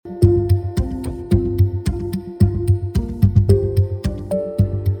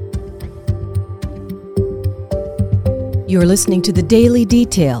You're listening to The Daily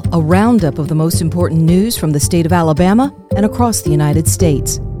Detail, a roundup of the most important news from the state of Alabama and across the United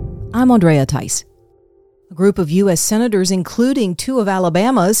States. I'm Andrea Tice. A group of U.S. senators, including two of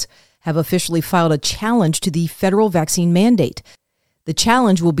Alabama's, have officially filed a challenge to the federal vaccine mandate. The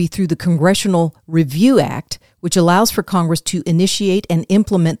challenge will be through the Congressional Review Act, which allows for Congress to initiate and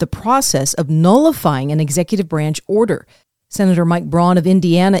implement the process of nullifying an executive branch order. Senator Mike Braun of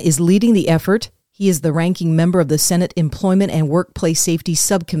Indiana is leading the effort. He is the ranking member of the Senate Employment and Workplace Safety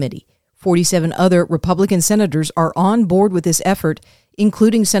Subcommittee. 47 other Republican senators are on board with this effort,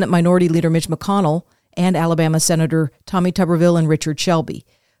 including Senate Minority Leader Mitch McConnell and Alabama Senator Tommy Tuberville and Richard Shelby.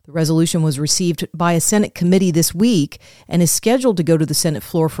 The resolution was received by a Senate committee this week and is scheduled to go to the Senate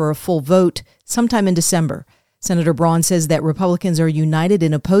floor for a full vote sometime in December. Senator Braun says that Republicans are united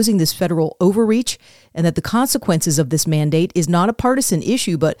in opposing this federal overreach and that the consequences of this mandate is not a partisan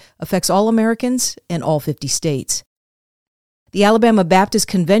issue but affects all Americans and all 50 states. The Alabama Baptist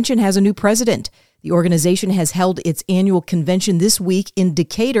Convention has a new president. The organization has held its annual convention this week in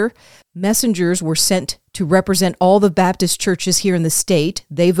Decatur. Messengers were sent to represent all the Baptist churches here in the state.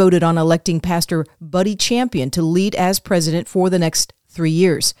 They voted on electing Pastor Buddy Champion to lead as president for the next 3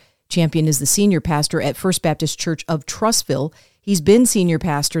 years. Champion is the senior pastor at First Baptist Church of Trussville. He's been senior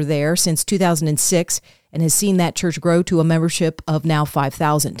pastor there since 2006 and has seen that church grow to a membership of now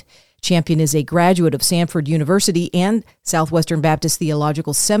 5,000. Champion is a graduate of Samford University and Southwestern Baptist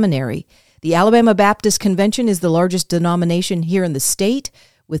Theological Seminary. The Alabama Baptist Convention is the largest denomination here in the state,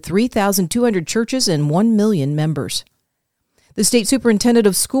 with 3,200 churches and 1 million members. The state superintendent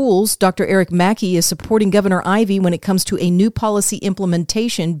of schools, Dr. Eric Mackey, is supporting Governor Ivey when it comes to a new policy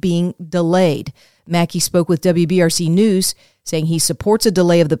implementation being delayed. Mackey spoke with WBRC News, saying he supports a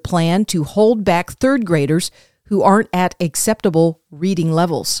delay of the plan to hold back third graders who aren't at acceptable reading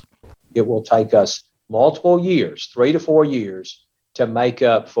levels. It will take us multiple years, 3 to 4 years, to make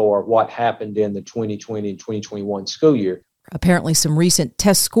up for what happened in the 2020 and 2021 school year. Apparently, some recent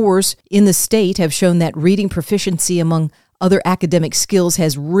test scores in the state have shown that reading proficiency among other academic skills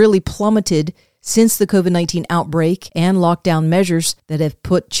has really plummeted since the COVID-19 outbreak and lockdown measures that have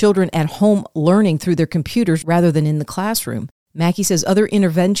put children at home learning through their computers rather than in the classroom. Mackey says other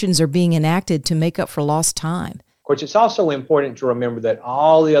interventions are being enacted to make up for lost time. Of course, it's also important to remember that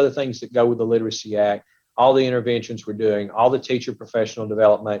all the other things that go with the Literacy Act, all the interventions we're doing, all the teacher professional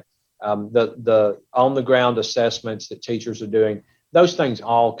development, the on-the-ground assessments that teachers are doing, those things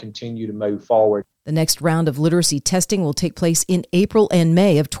all continue to move forward. The next round of literacy testing will take place in April and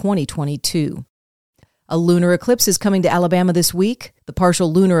May of 2022. A lunar eclipse is coming to Alabama this week. The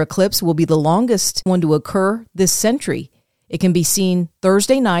partial lunar eclipse will be the longest one to occur this century. It can be seen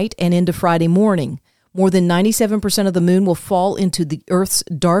Thursday night and into Friday morning. More than 97% of the moon will fall into the Earth's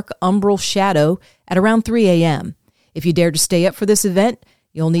dark umbral shadow at around 3 a.m. If you dare to stay up for this event,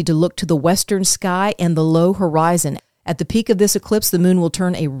 you'll need to look to the western sky and the low horizon. At the peak of this eclipse, the moon will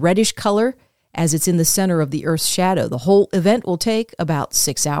turn a reddish color as it's in the center of the Earth's shadow. The whole event will take about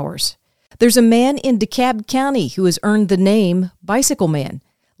 6 hours. There's a man in DeKalb County who has earned the name Bicycle Man.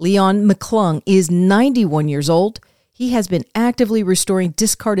 Leon McClung is 91 years old. He has been actively restoring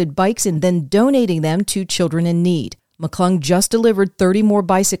discarded bikes and then donating them to children in need. McClung just delivered 30 more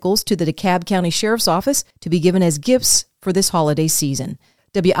bicycles to the DeKalb County Sheriff's Office to be given as gifts for this holiday season.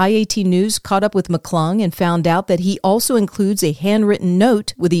 WIAT News caught up with McClung and found out that he also includes a handwritten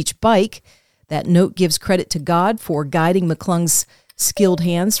note with each bike. That note gives credit to God for guiding McClung's skilled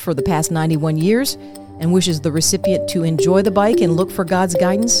hands for the past 91 years and wishes the recipient to enjoy the bike and look for God's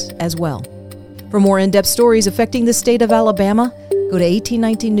guidance as well. For more in-depth stories affecting the state of Alabama, go to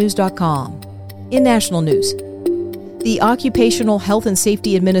 1819news.com. In national news, the Occupational Health and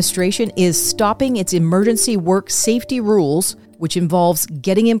Safety Administration is stopping its emergency work safety rules, which involves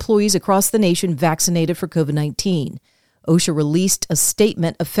getting employees across the nation vaccinated for COVID-19. OSHA released a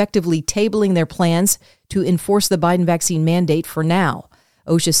statement effectively tabling their plans to enforce the Biden vaccine mandate for now.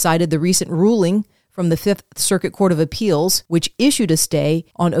 OSHA cited the recent ruling from the Fifth Circuit Court of Appeals, which issued a stay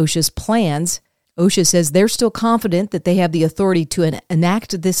on OSHA's plans. OSHA says they're still confident that they have the authority to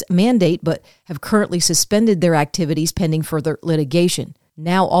enact this mandate, but have currently suspended their activities pending further litigation.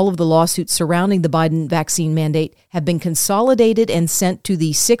 Now all of the lawsuits surrounding the Biden vaccine mandate have been consolidated and sent to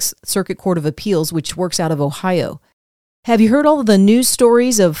the Sixth Circuit Court of Appeals, which works out of Ohio. Have you heard all of the news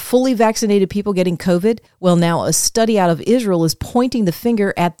stories of fully vaccinated people getting COVID? Well, now a study out of Israel is pointing the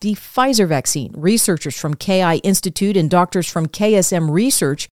finger at the Pfizer vaccine. Researchers from KI Institute and doctors from KSM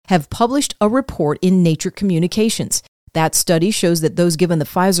Research have published a report in Nature Communications. That study shows that those given the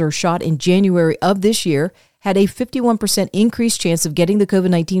Pfizer shot in January of this year had a 51% increased chance of getting the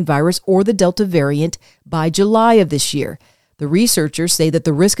COVID-19 virus or the Delta variant by July of this year. The researchers say that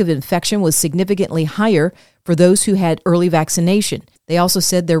the risk of infection was significantly higher for those who had early vaccination. They also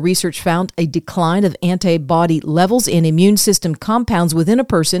said their research found a decline of antibody levels and immune system compounds within a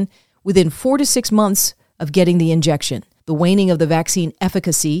person within 4 to 6 months of getting the injection. The waning of the vaccine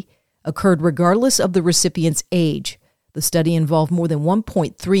efficacy occurred regardless of the recipient's age. The study involved more than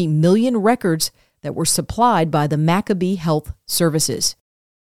 1.3 million records that were supplied by the Maccabee Health Services.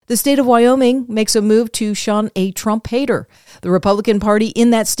 The state of Wyoming makes a move to shun a Trump hater. The Republican Party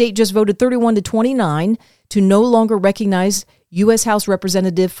in that state just voted 31-29 to no longer recognize U.S. House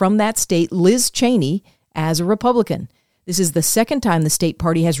Representative from that state, Liz Cheney, as a Republican. This is the second time the state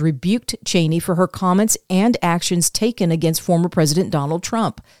party has rebuked Cheney for her comments and actions taken against former President Donald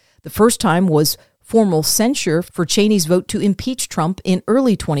Trump. The first time was formal censure for Cheney's vote to impeach Trump in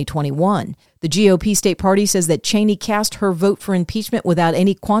early 2021. The GOP state party says that Cheney cast her vote for impeachment without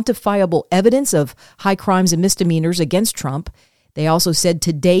any quantifiable evidence of high crimes and misdemeanors against Trump. They also said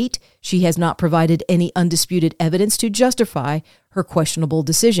to date, she has not provided any undisputed evidence to justify her questionable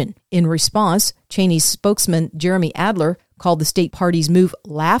decision. In response, Cheney's spokesman, Jeremy Adler, called the state party's move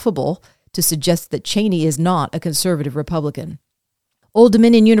laughable to suggest that Cheney is not a conservative Republican. Old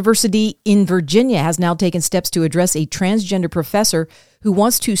Dominion University in Virginia has now taken steps to address a transgender professor who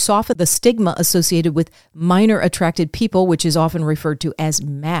wants to soften the stigma associated with minor-attracted people, which is often referred to as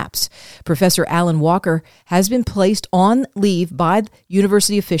MAPS. Professor Alan Walker has been placed on leave by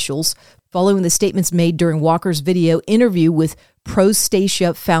university officials following the statements made during Walker's video interview with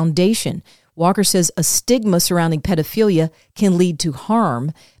Prostasia Foundation. Walker says a stigma surrounding pedophilia can lead to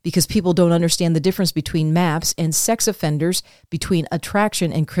harm because people don't understand the difference between MAPS and sex offenders, between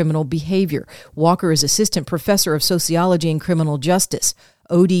attraction and criminal behavior. Walker is assistant professor of sociology and criminal justice.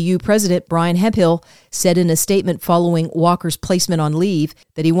 ODU President Brian Hemphill said in a statement following Walker's placement on leave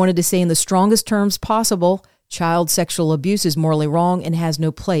that he wanted to say in the strongest terms possible, child sexual abuse is morally wrong and has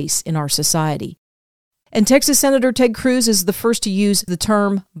no place in our society. And Texas Senator Ted Cruz is the first to use the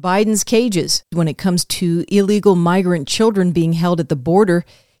term Biden's cages when it comes to illegal migrant children being held at the border.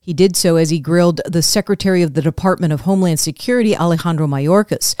 He did so as he grilled the Secretary of the Department of Homeland Security, Alejandro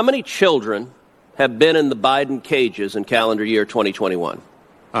Mayorkas. How many children have been in the Biden cages in calendar year 2021?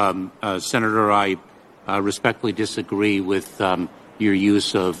 Senator, I respectfully disagree with your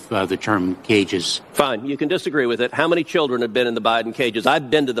use of the term cages. Fine, you can disagree with it. How many children have been in the Biden cages?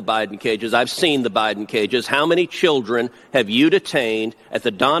 I've been to the Biden cages. I've seen the Biden cages. How many children have you detained at the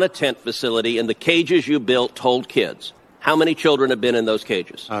Donna Tent facility in the cages you built to hold kids? How many children have been in those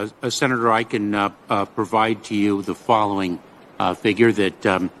cages? Senator, I can provide to you the following figure that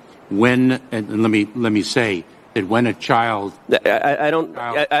and let me say that when a child...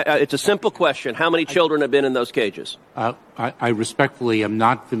 it's a simple question. How many children have been in those cages? I respectfully am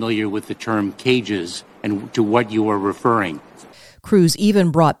not familiar with the term cages and to what you are referring. Cruz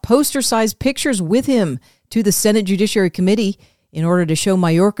even brought poster-sized pictures with him to the Senate Judiciary Committee in order to show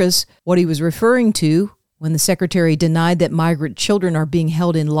Mayorkas what he was referring to when the secretary denied that migrant children are being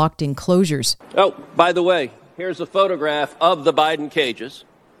held in locked enclosures. Oh, by the way, here's a photograph of the Biden cages.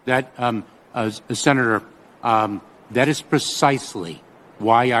 That, Senator... that is precisely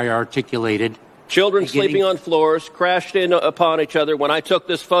why I articulated... Children sleeping on floors, crashed in upon each other. When I took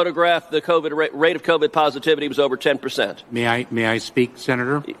this photograph, the rate of COVID positivity was over 10%. May I speak,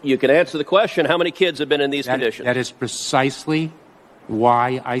 Senator? You can answer the question. How many kids have been in these conditions? That is precisely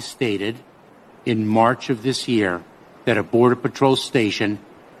why I stated in March of this year that a Border Patrol station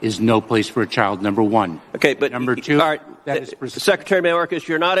is no place for a child, number one. Okay, but... Number two, all right, that is Secretary Mayorkas,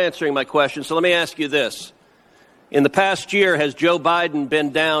 you're not answering my question, so let me ask you this. In the past year, has Joe Biden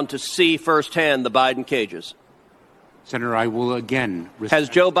been down to see firsthand the Biden cages? Senator, I will again... Has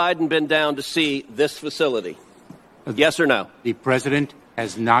Joe Biden been down to see this facility? Yes or no? The president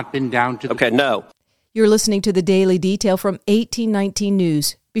has not been down to... Okay, no. You're listening to the Daily Detail from 1819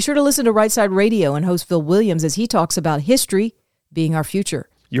 News. Be sure to listen to Right Side Radio and host Phil Williams as he talks about history being our future.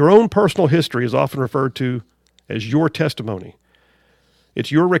 Your own personal history is often referred to as your testimony. It's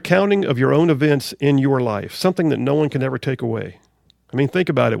your recounting of your own events in your life, something that no one can ever take away. I mean, think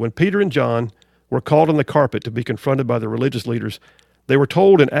about it. When Peter and John were called on the carpet to be confronted by the religious leaders, they were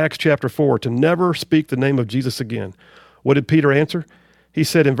told in Acts chapter 4 to never speak the name of Jesus again. What did Peter answer? He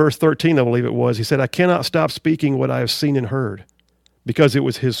said in verse 13, I believe it was, he said, I cannot stop speaking what I have seen and heard, because it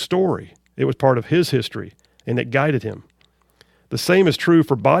was his story. It was part of his history, and it guided him. The same is true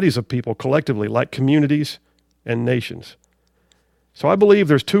for bodies of people collectively, like communities and nations. So I believe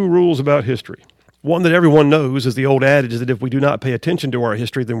there's two rules about history. One that everyone knows is the old adage that if we do not pay attention to our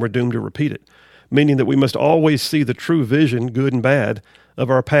history, then we're doomed to repeat it. meaning that we must always see the true vision, good and bad, of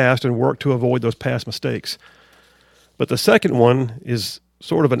our past and work to avoid those past mistakes. But the second one is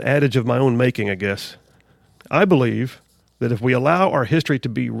sort of an adage of my own making, I guess. I believe that if we allow our history to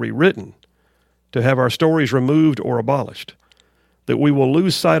be rewritten, to have our stories removed or abolished, that we will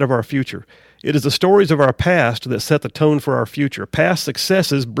lose sight of our future. It is the stories of our past that set the tone for our future. Past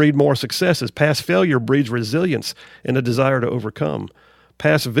successes breed more successes. Past failure breeds resilience and a desire to overcome.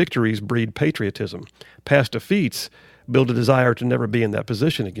 Past victories breed patriotism. Past defeats build a desire to never be in that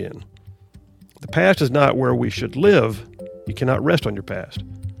position again. The past is not where we should live. You cannot rest on your past.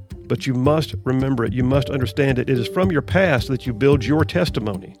 But you must remember it. You must understand it. It is from your past that you build your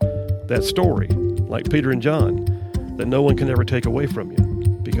testimony, that story, like Peter and John, that no one can ever take away from you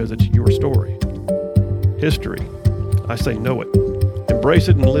because it's your story. History. I say know it. Embrace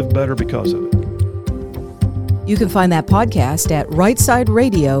it and live better because of it. You can find that podcast at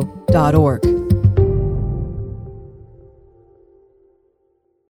rightsideradio.org.